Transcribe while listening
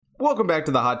Welcome back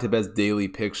to the Hot Tip Bets Daily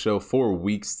Pick Show for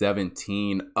Week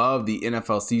 17 of the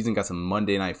NFL season. Got some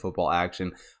Monday Night Football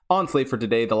action on slate for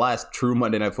today, the last true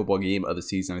Monday Night Football game of the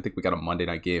season. I think we got a Monday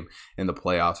night game in the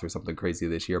playoffs or something crazy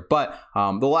this year, but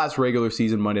the last regular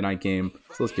season Monday night game.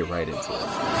 So let's get right into it.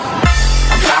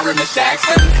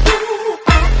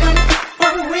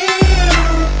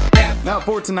 Now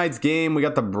for tonight's game, we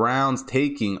got the Browns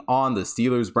taking on the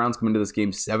Steelers. Browns come into this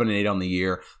game 7-8 on the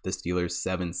year. The Steelers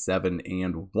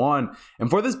 7-7-1. And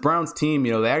for this Browns team,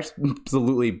 they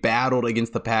absolutely battled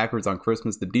against the Packers on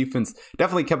Christmas. The defense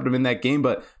definitely kept them in that game,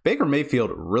 but Baker Mayfield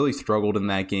really struggled in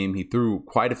that game. He threw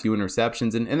quite a few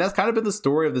interceptions, and that's kind of been the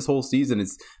story of this whole season.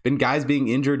 It's been guys being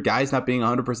injured, guys not being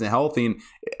 100% healthy. And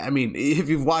I mean, if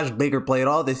you've watched Baker play at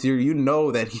all this year, you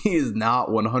know that he is not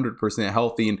 100%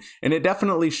 healthy, and it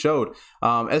definitely showed.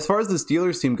 As far as the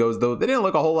Steelers team goes, though, they didn't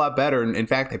look a whole lot better. And in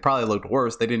fact, they probably looked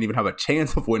worse. They didn't even have a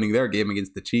chance of winning their game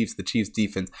against the Chiefs. The Chiefs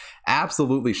defense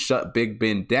absolutely shut Big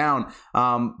Ben down.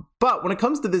 But when it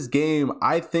comes to this game,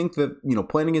 I think that,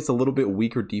 playing against a little bit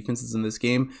weaker defenses in this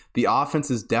game, the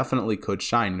offenses definitely could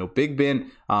shine. Big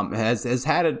Ben has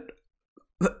had a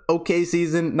okay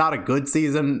season, not a good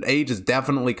season. Age has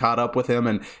definitely caught up with him,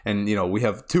 and we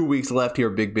have 2 weeks left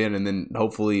here, Big Ben, and then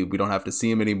hopefully we don't have to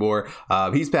see him anymore.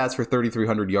 He's passed for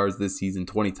 3,300 yards this season,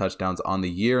 20 touchdowns on the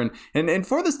year, and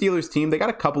for the Steelers team, they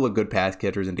got a couple of good pass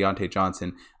catchers in Deontay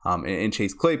Johnson and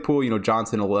Chase Claypool.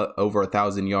 Johnson over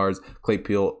 1,000 yards,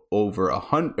 Claypool over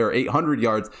 800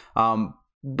 yards.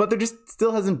 But there just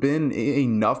still hasn't been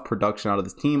enough production out of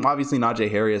this team. Obviously,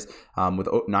 Najee Harris with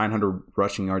 900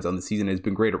 rushing yards on the season has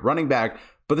been great at running back.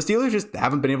 But the Steelers just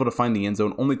haven't been able to find the end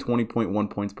zone, only 20.1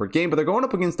 points per game. But they're going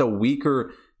up against a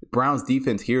weaker Browns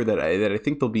defense here that I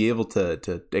think they'll be able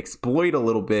to exploit a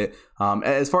little bit.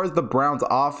 As far as the Browns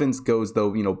offense goes,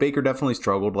 though, Baker definitely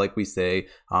struggled, like we say,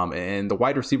 and the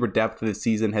wide receiver depth of the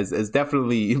season has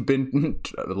definitely been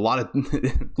a lot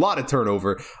of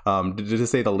turnover, to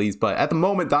say the least. But at the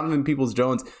moment, Donovan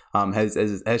Peoples-Jones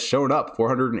has shown up,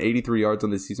 483 yards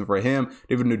on this season for him.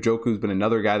 David Njoku's been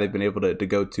another guy they've been able to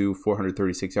go to,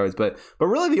 436 yards. But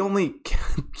really the only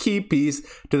key piece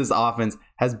to this offense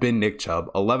has been Nick Chubb,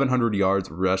 1,100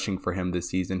 yards rushing for him this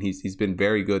season. He's been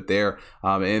very good there.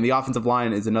 And the offensive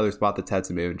line is another spot that's had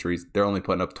some injuries. They're only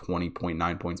putting up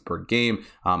 20.9 points per game,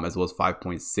 as well as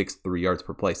 5.63 yards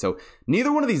per play. So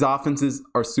neither one of these offenses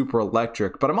are super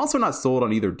electric, but I'm also not sold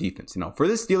on either defense. For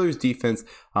this Steelers defense,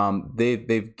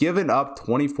 they've given up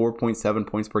 24.7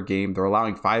 points per game. They're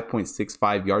allowing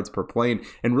 5.65 yards per play.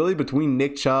 And really between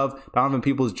Nick Chubb, Donovan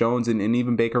Peoples-Jones, and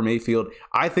even Baker Mayfield,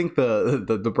 I think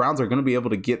the Browns are going to be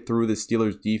able to get through the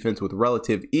Steelers defense with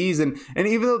relative ease. And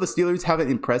even though the Steelers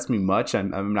haven't impressed me much,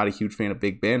 I'm not a huge fan of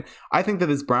Big Ben, I think that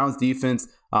this Browns defense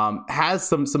has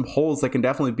some holes that can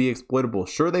definitely be exploitable.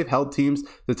 Sure, they've held teams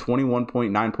to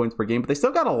 21.9 points per game, but they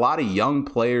still got a lot of young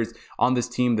players on this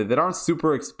team that aren't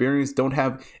super experienced, don't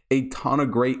have a ton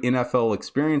of great NFL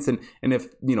experience. And if,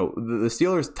 the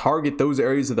Steelers target those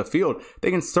areas of the field,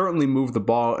 they can certainly move the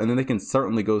ball, and then they can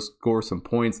certainly go score some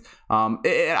points.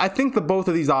 I think that both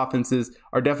of these offenses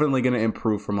are definitely going to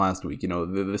improve from last week. The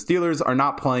Steelers are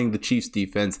not playing the Chiefs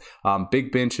defense.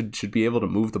 Big Ben should be able to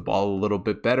move the ball a little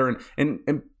bit better,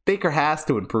 and Baker has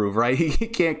to improve, right? He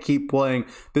can't keep playing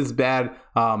this bad.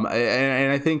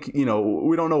 And I think, we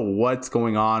don't know what's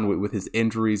going on with his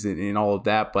injuries and all of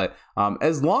that. But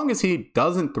as long as he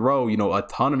doesn't throw, a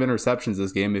ton of interceptions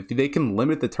this game, if they can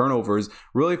limit the turnovers,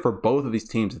 really for both of these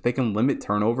teams, if they can limit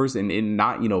turnovers and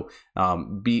not,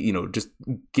 just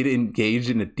get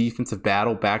engaged in a defensive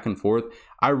battle back and forth,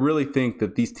 I really think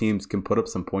that these teams can put up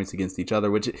some points against each other,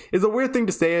 which is a weird thing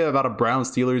to say about a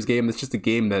Browns-Steelers game. It's just a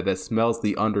game that smells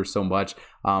the under so much.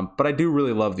 But I do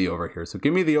really love the over here. So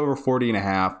give me the over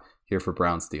 40.5 here for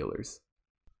Browns-Steelers.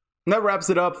 And that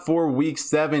wraps it up for Week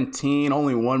 17.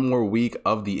 Only one more week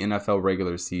of the NFL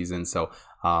regular season. So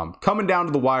coming down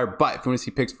to the wire. But if you want to see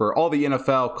picks for all the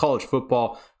NFL, college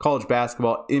football, college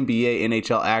basketball, NBA,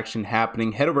 NHL action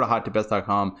happening, head over to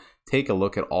hottipbets.com. Take a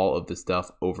look at all of the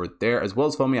stuff over there, as well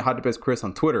as follow me at Hot Tip Bets Chris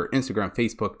on Twitter, Instagram,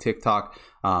 Facebook, TikTok,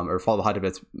 or follow the Hot Tip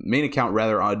Bets main account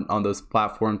rather on those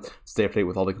platforms. Stay up to date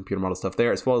with all the computer model stuff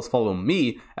there, as well as follow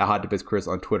me at Hot Tip Bets Chris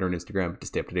on Twitter and Instagram to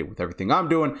stay up to date with everything I'm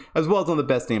doing, as well as on the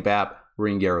Best Stamp app, where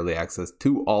you can get early access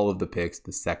to all of the picks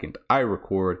the second I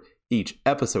record each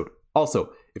episode.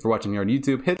 Also, if you're watching here on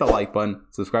YouTube, hit the like button,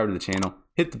 subscribe to the channel,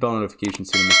 hit the bell notification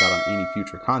so you don't miss out on any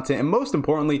future content, and most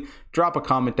importantly, drop a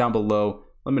comment down below.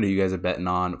 Let me know who you guys are betting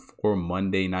on for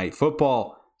Monday Night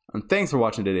Football. And thanks for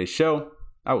watching today's show.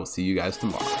 I will see you guys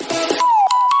tomorrow.